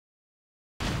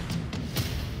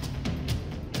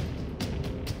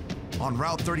On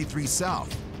Route 33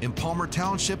 South in Palmer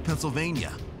Township,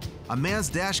 Pennsylvania, a man's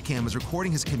dash cam is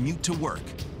recording his commute to work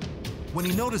when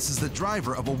he notices the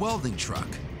driver of a welding truck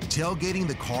tailgating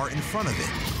the car in front of it.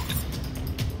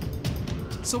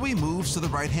 So he moves to the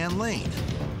right-hand lane,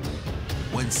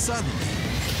 when suddenly,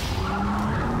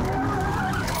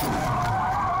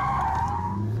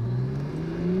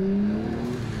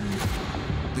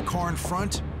 the car in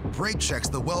front brake checks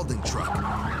the welding truck,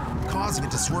 causing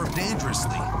it to swerve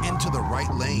dangerously into the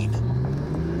right lane.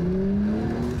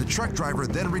 The truck driver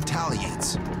then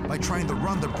retaliates by trying to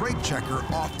run the brake checker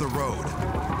off the road.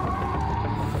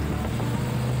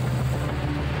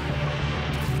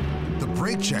 The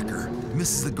brake checker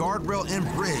misses the guardrail and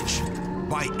bridge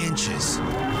by inches.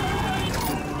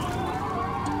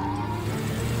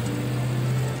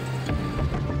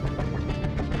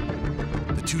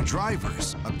 The two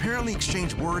drivers apparently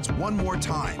exchange words one more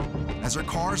time as their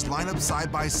cars line up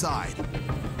side by side,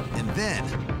 and then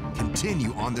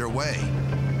continue on their way.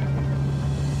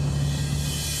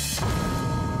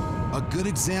 A good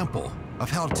example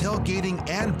of how tailgating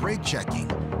and brake checking,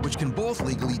 which can both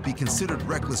legally be considered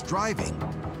reckless driving,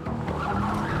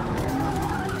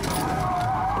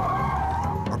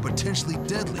 are potentially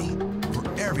deadly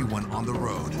for everyone on the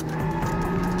road.